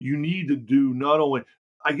because you need to do not only,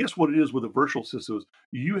 I guess what it is with a virtual CISO is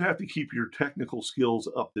you have to keep your technical skills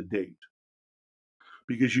up to date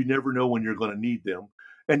because you never know when you're going to need them.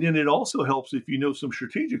 And then it also helps if you know some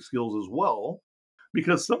strategic skills as well,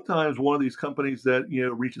 because sometimes one of these companies that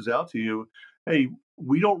reaches out to you, hey,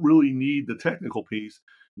 we don't really need the technical piece.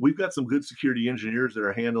 We've got some good security engineers that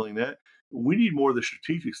are handling that. We need more of the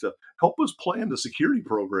strategic stuff. Help us plan the security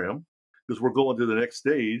program because we're going to the next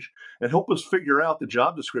stage, and help us figure out the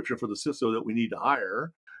job description for the CISO that we need to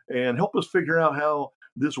hire, and help us figure out how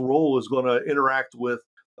this role is going to interact with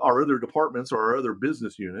our other departments or our other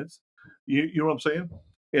business units. You know what I'm saying?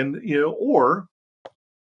 And or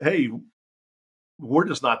hey, we're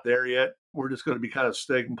just not there yet. We're just going to be kind of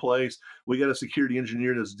staying in place. We got a security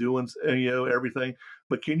engineer that's doing everything,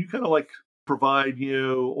 but can you kind of like provide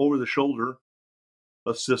over the shoulder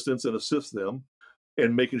assistance and assist them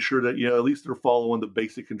and making sure that at least they're following the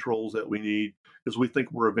basic controls that we need because we think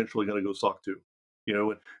we're eventually going to go SOC 2.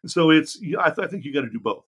 And so I think you got to do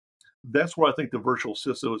both. That's where I think the virtual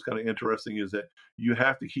CISO is kind of interesting is that you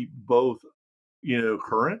have to keep both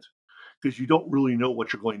current because you don't really know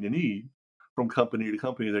what you're going to need from company to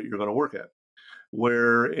company that you're going to work at.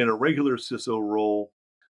 Where in a regular CISO role,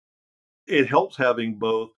 it helps having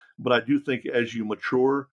both, but I do think as you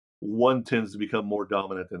mature, one tends to become more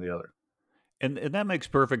dominant than the other. And that makes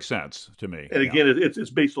perfect sense to me. And again, it's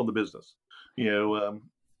based on the business. Yeah,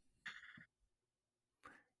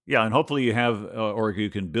 and hopefully you have, or you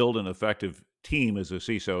can build an effective team as a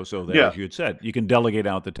CISO so that, Yeah. as you had said, you can delegate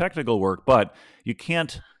out the technical work, but you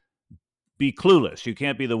can't be clueless. You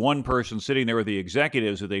can't be the one person sitting there with the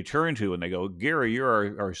executives that they turn to and they go, "Gary,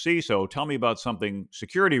 you're our CISO. Tell me about something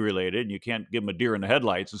security related." And you can't give them a deer in the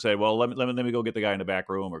headlights and say, "Well, let me go get the guy in the back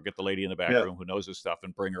room or get the lady in the back room who knows this stuff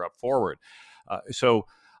and bring her up forward." So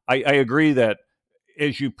I agree that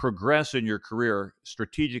as you progress in your career,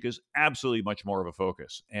 strategic is absolutely much more of a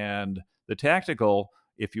focus. And the tactical,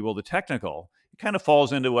 if you will, the technical, it kind of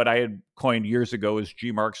falls into what I had coined years ago as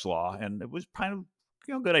G. Mark's Law. And it was kind of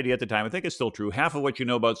good idea at the time. I think it's still true. Half of what you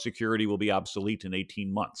know about security will be obsolete in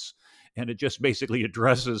 18 months. And it just basically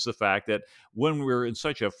addresses the fact that when we're in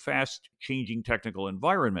such a fast changing technical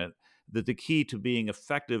environment, that the key to being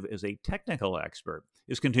effective as a technical expert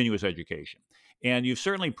is continuous education. And you've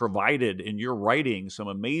certainly provided in your writing some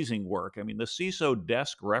amazing work. I mean, the CISO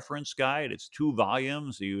Desk Reference Guide, it's 2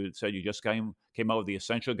 volumes. You said you just came out with the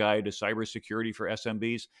Essential Guide to Cybersecurity for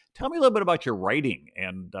SMBs. Tell me a little bit about your writing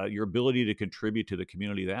and your ability to contribute to the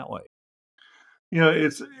community that way.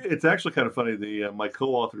 It's actually kind of funny. The My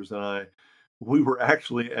co-authors and I, we were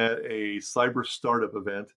actually at a cyber startup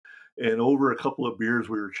event, and over a couple of beers,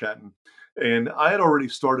 we were chatting, and I had already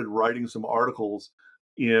started writing some articles,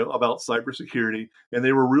 about cybersecurity, and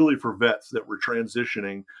they were really for vets that were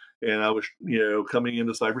transitioning, and I was, coming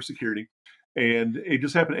into cybersecurity, and it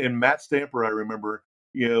just happened. And Matt Stamper, I remember,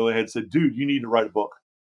 had said, "Dude, you need to write a book."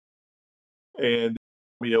 And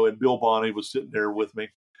and Bill Bonney was sitting there with me,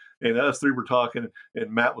 and us three were talking,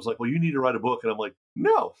 and Matt was like, "Well, you need to write a book," and I'm like,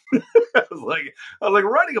 "No." I was like,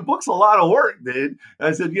 "Writing a book's a lot of work, dude." And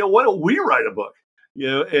I said, "Why don't we write a book?"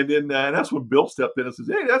 And then and that's when Bill stepped in and says,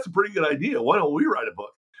 "Hey, that's a pretty good idea. Why don't we write a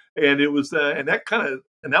book?" And it was, and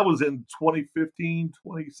that was in 2015,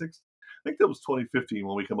 26. I think that was 2015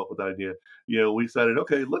 when we come up with the idea. We decided,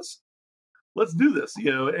 okay, let's do this.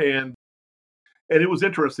 And it was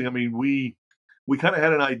interesting. I mean, we kind of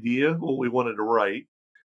had an idea what we wanted to write,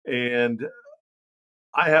 and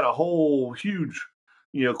I had a whole huge,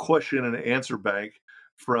 question and answer bank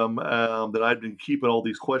from that I'd been keeping all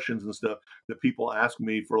these questions and stuff that people asked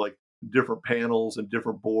me for, like different panels and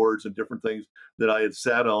different boards and different things that I had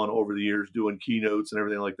sat on over the years doing keynotes and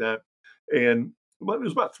everything like that. And it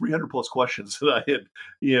was about 300 plus questions that I had,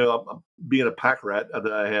 being a pack rat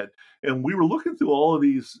that I had. And we were looking through all of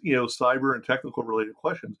these, cyber and technical related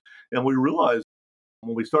questions. And we realized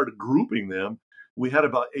when we started grouping them, we had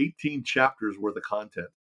about 18 chapters worth of content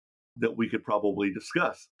that we could probably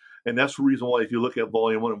discuss. And that's the reason why, if you look at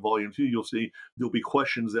volume one and volume two, you'll see there'll be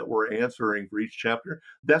questions that we're answering for each chapter.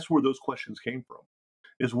 That's where those questions came from.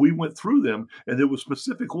 Is we went through them, and there were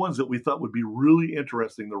specific ones that we thought would be really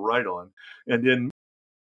interesting to write on. And then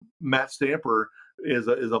Matt Stamper is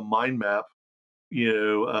a mind map. you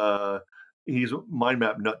know, uh, he's a mind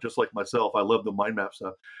map nut just like myself. I love the mind map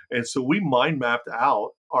stuff. And so we mind mapped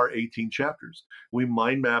out our 18 chapters. We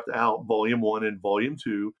mind mapped out volume one and volume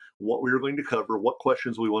two, what we were going to cover, what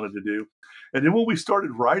questions we wanted to do. And then when we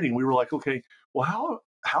started writing, we were like, okay, well,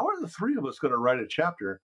 how are the three of us going to write a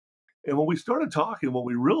chapter? And when we started talking, what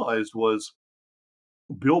we realized was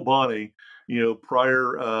Bill Bonney,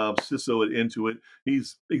 prior CISO at Intuit,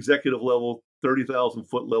 he's executive level, 30,000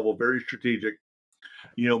 foot level, very strategic.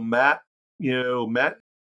 Matt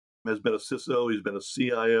has been a CISO, he's been a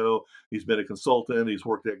CIO, he's been a consultant, he's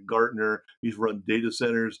worked at Gartner, he's run data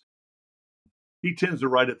centers. He tends to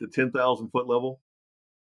write at the 10,000 foot level,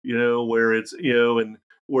 where it's, and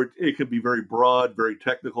where it can be very broad, very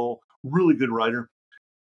technical, really good writer.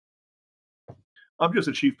 I'm just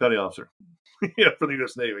a chief petty officer, for the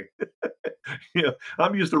U.S. Navy.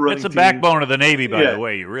 I'm used to It's running the teams. backbone of the Navy, by the Yeah,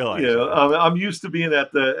 way. You realize that. I'm used to being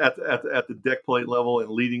at the deck plate level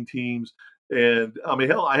and leading teams. And I mean,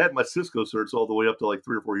 hell, I had my Cisco certs all the way up to like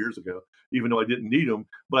 3 or 4 years ago, even though I didn't need them,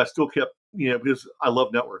 but I still kept, because I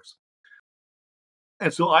love networks.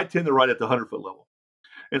 And so I tend to write at the 100 foot level.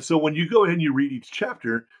 And so when you go ahead and you read each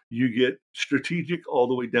chapter, you get strategic all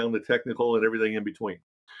the way down to technical and everything in between.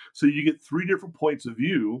 So you get three different points of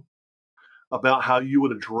view about how you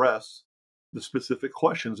would address the specific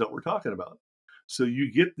questions that we're talking about. So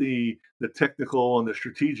you get the technical and the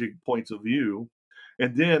strategic points of view,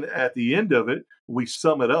 and then at the end of it, we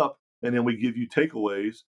sum it up, and then we give you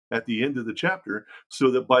takeaways at the end of the chapter,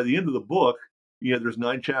 so that by the end of the book, there's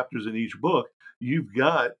 9 chapters in each book. You've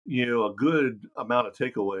got a good amount of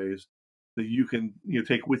takeaways that you can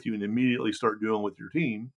take with you and immediately start doing with your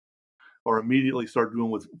team, or immediately start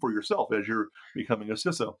doing with for yourself as you're becoming a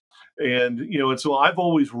CISO. And so I've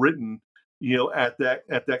always written, at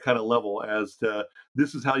that kind of level, as to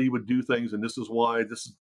this is how you would do things, and this is why.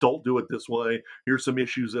 Don't do it this way. Here's some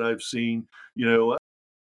issues that I've seen. You know,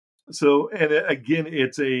 so and again,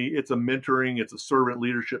 it's a mentoring, it's a servant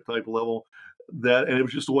leadership type level. And it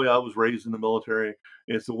was just the way I was raised in the military.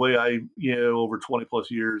 It's the way I, over 20 plus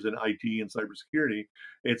years in IT and cybersecurity.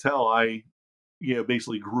 It's how I,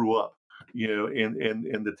 basically grew up,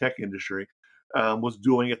 in the tech industry, was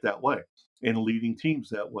doing it that way and leading teams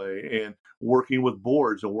that way and working with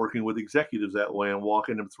boards and working with executives that way and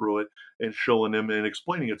walking them through it and showing them and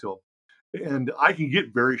explaining it to them. And I can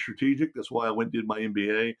get very strategic. That's why I went and did my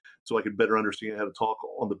MBA, so I could better understand how to talk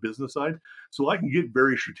on the business side. So I can get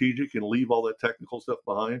very strategic and leave all that technical stuff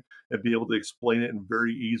behind and be able to explain it in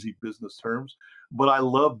very easy business terms. But I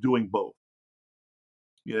love doing both,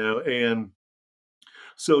 and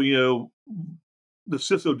so, the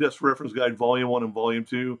CISO Desk Reference Guide, Volume 1 and Volume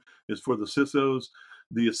 2 is for the CISOs.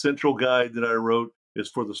 The essential guide that I wrote is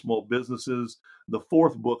for the small businesses. The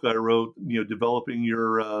fourth book I wrote, developing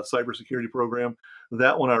your cybersecurity program.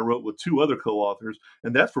 That one I wrote with two other co-authors,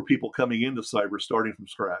 and that's for people coming into cyber starting from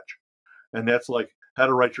scratch. And that's like how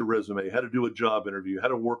to write your resume, how to do a job interview, how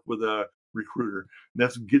to work with a recruiter. And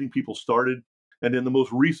that's getting people started. And then the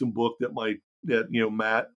most recent book that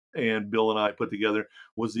Matt and Bill and I put together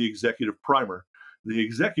was the Executive Primer. The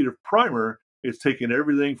Executive Primer is taking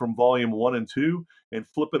everything from volume 1 and 2 and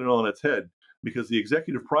flipping it on its head, because the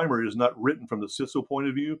Executive Primer is not written from the CISO point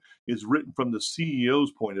of view, it's written from the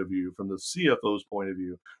CEO's point of view, from the CFO's point of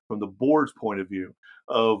view, from the board's point of view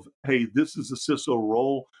of, hey, this is the CISO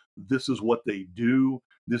role, this is what they do,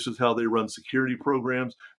 this is how they run security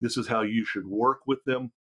programs, this is how you should work with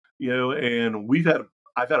them. And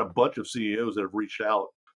I've had a bunch of CEOs that have reached out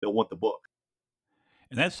that want the book.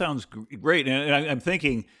 And that sounds great. And I'm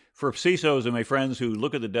thinking for CISOs and my friends who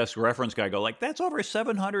look at the desk reference guide, go like, that's over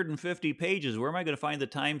 750 pages. Where am I going to find the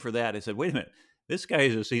time for that? I said, wait a minute, this guy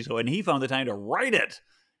is a CISO and he found the time to write it.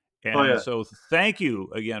 Oh And yeah. so thank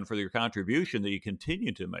you again for your contribution that you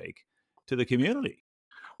continue to make to the community.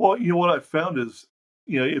 Well, what I've found is,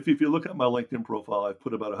 if you look at my LinkedIn profile, I've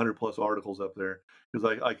put about 100 plus articles up there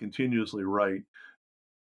because I continuously write,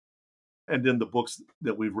 and then the books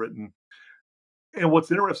that we've written. And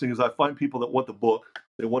what's interesting is I find people that want the book,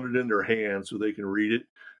 they want it in their hands so they can read it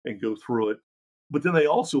and go through it. But then they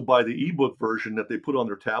also buy the ebook version that they put on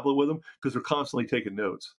their tablet with them because they're constantly taking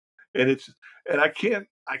notes. And I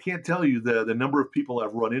can't tell you the number of people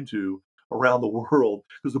I've run into around the world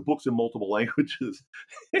because the book's in multiple languages.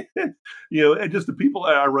 And just the people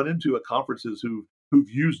I run into at conferences who've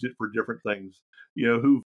used it for different things,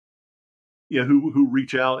 who who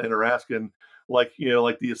reach out and are asking, like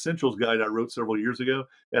the essentials guide I wrote several years ago,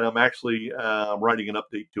 and I'm actually writing an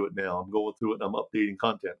update to it now. I'm going through it and I'm updating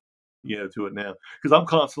content, to it now because I'm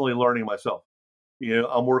constantly learning myself.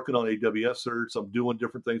 I'm working on AWS certs. I'm doing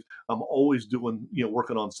different things. I'm always doing,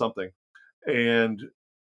 working on something, and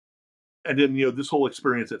then this whole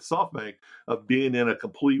experience at SoftBank of being in a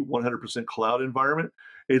complete 100% cloud environment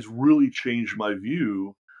has really changed my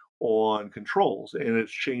view on controls, and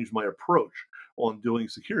it's changed my approach on doing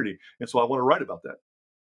security. And so I want to write about that,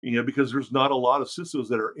 because there's not a lot of CISOs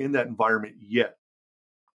that are in that environment yet.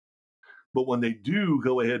 But when they do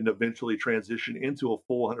go ahead and eventually transition into a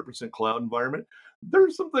full 100% cloud environment,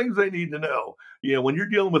 there's some things they need to know. When you're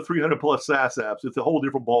dealing with 300 plus SaaS apps, it's a whole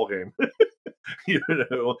different ballgame. you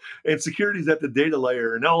and security's at the data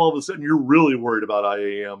layer, and now all of a sudden you're really worried about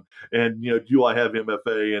IAM, and do I have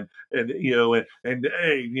MFA, and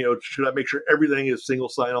hey, should I make sure everything is single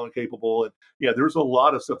sign-on capable? And yeah, there's a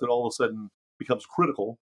lot of stuff that all of a sudden becomes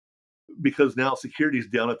critical because now security is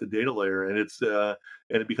down at the data layer, and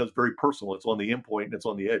it becomes very personal. It's on the endpoint and it's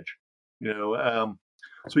on the edge. you know um,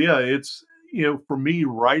 so yeah, it's for me,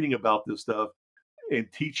 writing about this stuff and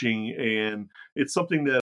teaching, and it's something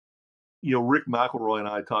that Rick McElroy and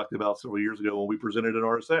I talked about several years ago when we presented at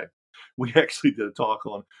RSA. We actually did a talk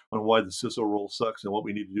on why the CISO role sucks and what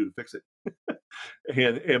we need to do to fix it.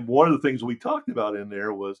 And one of the things we talked about in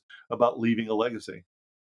there was about leaving a legacy.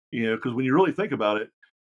 Because when you really think about it,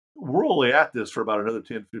 we're only at this for about another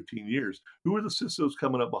 10, 15 years. Who are the CISOs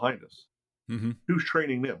coming up behind us? Mm-hmm. Who's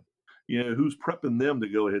training them? Who's prepping them to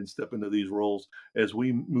go ahead and step into these roles as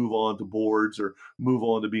we move on to boards, or move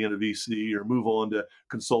on to being a VC, or move on to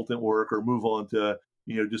consultant work, or move on to,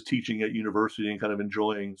 just teaching at university and kind of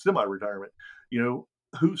enjoying semi-retirement.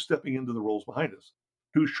 Who's stepping into the roles behind us?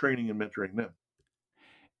 Who's training and mentoring them?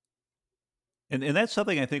 And that's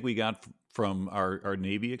something I think we got from our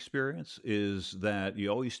Navy experience is that you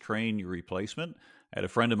always train your replacement. I had a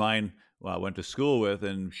friend of mine I went to school with,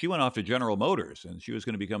 and she went off to General Motors, and she was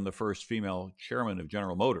going to become the first female chairman of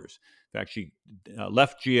General Motors. In fact, she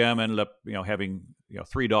left GM, ended up having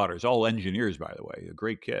three daughters, all engineers, by the way,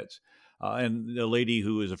 great kids. And the lady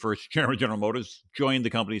who was the first chairman of General Motors joined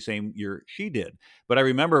the company same year she did. But I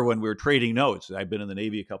remember when we were trading notes. I've been in the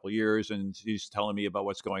Navy a couple of years, and she's telling me about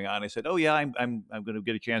what's going on. I said, "Oh yeah, I'm going to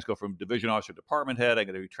get a chance to go from division officer to department head. I'm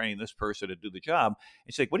going to be training this person to do the job."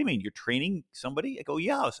 And she's like, "What do you mean you're training somebody?" I go,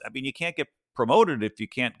 "Yes. I mean, you can't get promoted if you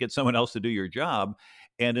can't get someone else to do your job."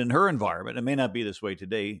 And in her environment, it may not be this way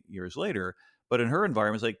today, years later, but in her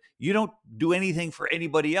environment, it's like you don't do anything for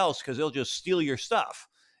anybody else because they'll just steal your stuff.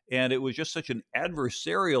 And it was just such an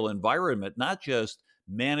adversarial environment, not just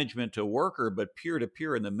management to worker, but peer to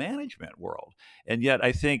peer in the management world. And yet,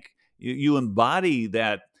 I think you embody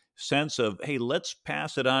that sense of, hey, let's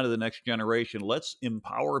pass it on to the next generation. Let's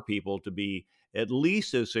empower people to be at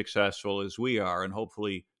least as successful as we are, and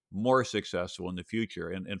hopefully more successful in the future.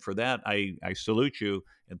 And for that, I salute you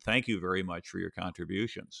and thank you very much for your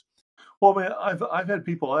contributions. Well, man, I've had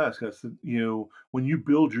people ask. I said, when you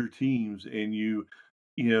build your teams and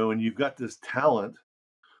and you've got this talent,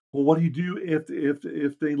 well, what do you do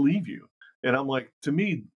if they leave you? And I'm like, to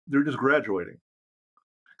me, they're just graduating.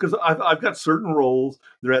 Because I've got certain roles,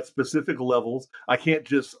 they're at specific levels. I can't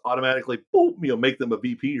just automatically, boom, make them a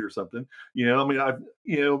VP or something. I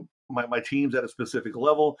mean, my team's at a specific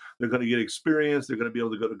level. They're going to get experience. They're going to be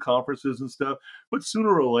able to go to conferences and stuff. But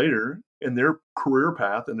sooner or later, in their career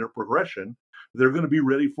path and their progression, they're going to be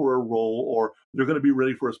ready for a role, or they're going to be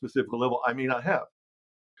ready for a specific level I may not have.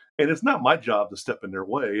 And it's not my job to step in their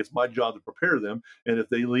way. It's my job to prepare them. And if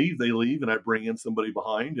they leave, they leave, and I bring in somebody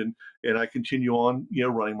behind, and I continue on,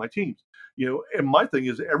 running my teams. And my thing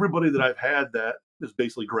is, everybody that I've had that has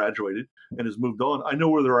basically graduated and has moved on, I know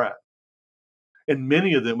where they're at. And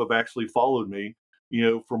many of them have actually followed me,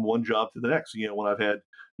 from one job to the next. When I've had,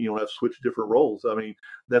 when I've switched different roles. I mean,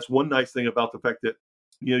 that's one nice thing about the fact that,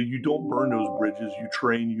 you don't burn those bridges. You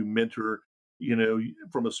train, you mentor,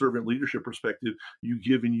 from a servant leadership perspective, you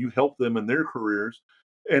give and you help them in their careers.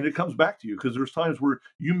 And it comes back to you, because there's times where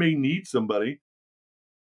you may need somebody.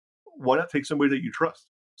 Why not take somebody that you trust,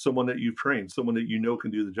 someone that you've trained, someone that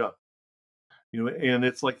can do the job? And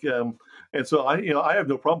it's like, and so I have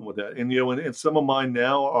no problem with that. And and some of mine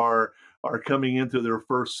now are coming into their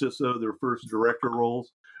first CISO, their first director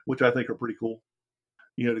roles, which I think are pretty cool.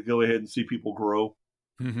 To go ahead and see people grow.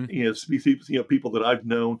 Hmm. People that I've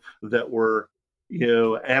known that were,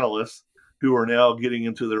 analysts, who are now getting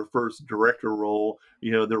into their first director role.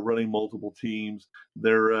 They're running multiple teams.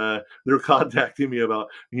 They're contacting me about,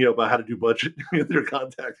 about how to do budget. They're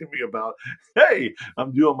contacting me about, hey,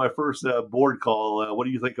 I'm doing my first board call. What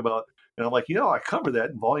do you think about? And I'm like, I covered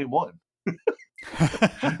that in volume one.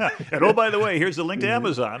 And oh, by the way, here's the link to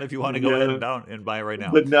Amazon if you want to go ahead Yeah, and down and buy right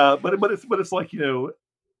now. but no, but it's like,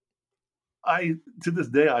 I to this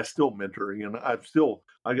day I still mentor.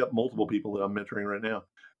 I got multiple people that I'm mentoring right now,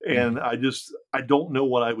 Hmm. and I don't know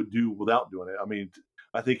what I would do without doing it. I mean,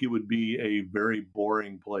 I think it would be a very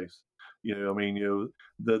boring place. I mean,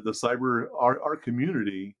 the cyber our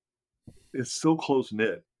community is so close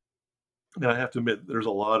knit, and I have to admit there's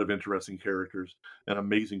a lot of interesting characters and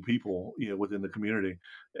amazing people, within the community,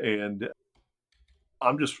 and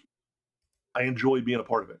I'm just I enjoy being a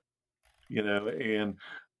part of it.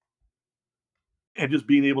 And just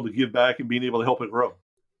being able to give back and being able to help it grow.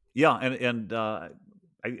 Yeah, and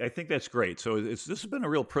I think that's great. So this has been a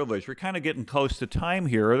real privilege. We're kind of getting close to time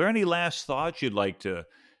here. Are there any last thoughts you'd like to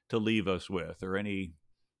leave us with, or any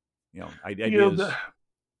You know, the ideas?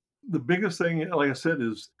 the biggest thing, like I said,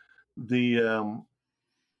 is the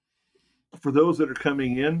for those that are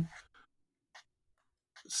coming in,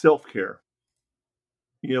 self care.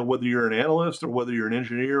 Whether you're an analyst or whether you're an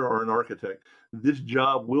engineer or an architect, this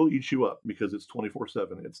job will eat you up because it's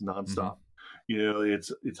 24/7. It's Hmm. nonstop.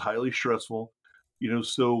 It's highly stressful.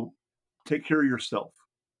 So take care of yourself.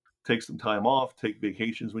 Take some time off. Take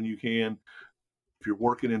vacations when you can. If you're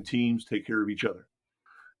working in teams, take care of each other.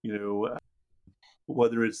 You know,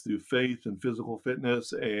 whether it's through faith and physical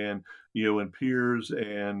fitness, and and peers,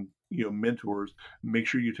 and mentors, make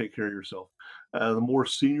sure you take care of yourself. The more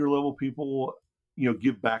senior level people,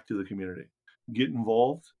 give back to the community. Get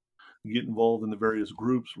involved get involved in the various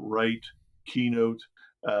groups, write, keynote,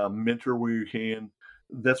 mentor where you can.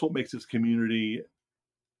 That's what makes this community,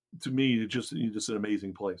 to me, it's just an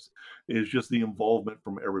amazing place. It's just the involvement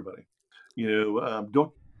from everybody.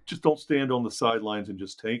 Don't stand on the sidelines and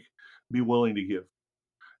just take. Be willing to give.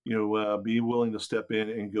 Be willing to step in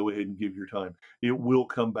and go ahead and give your time. It will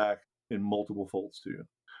come back in multiple folds to you.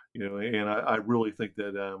 And I really think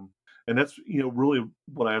that, and that's, really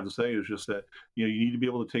what I have to say is just that, you need to be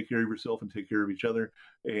able to take care of yourself and take care of each other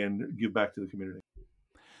and give back to the community.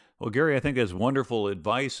 Well, Gary, I think that's wonderful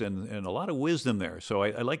advice and a lot of wisdom there. So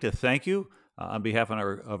I'd like to thank you on behalf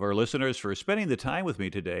of our listeners for spending the time with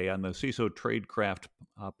me today on the CISO Tradecraft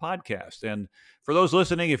podcast. And for those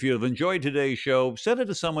listening, if you have enjoyed today's show, send it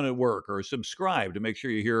to someone at work or subscribe to make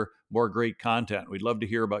sure you hear more great content. We'd love to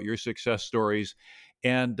hear about your success stories.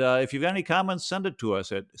 And if you've got any comments, send it to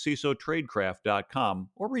us at CISOTradecraft.com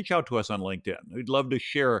or reach out to us on LinkedIn. We'd love to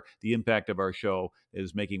share the impact of our show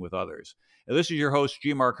is making with others. This is your host,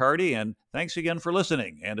 G. Mark Hardy, and thanks again for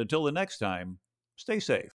listening. And until the next time, stay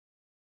safe.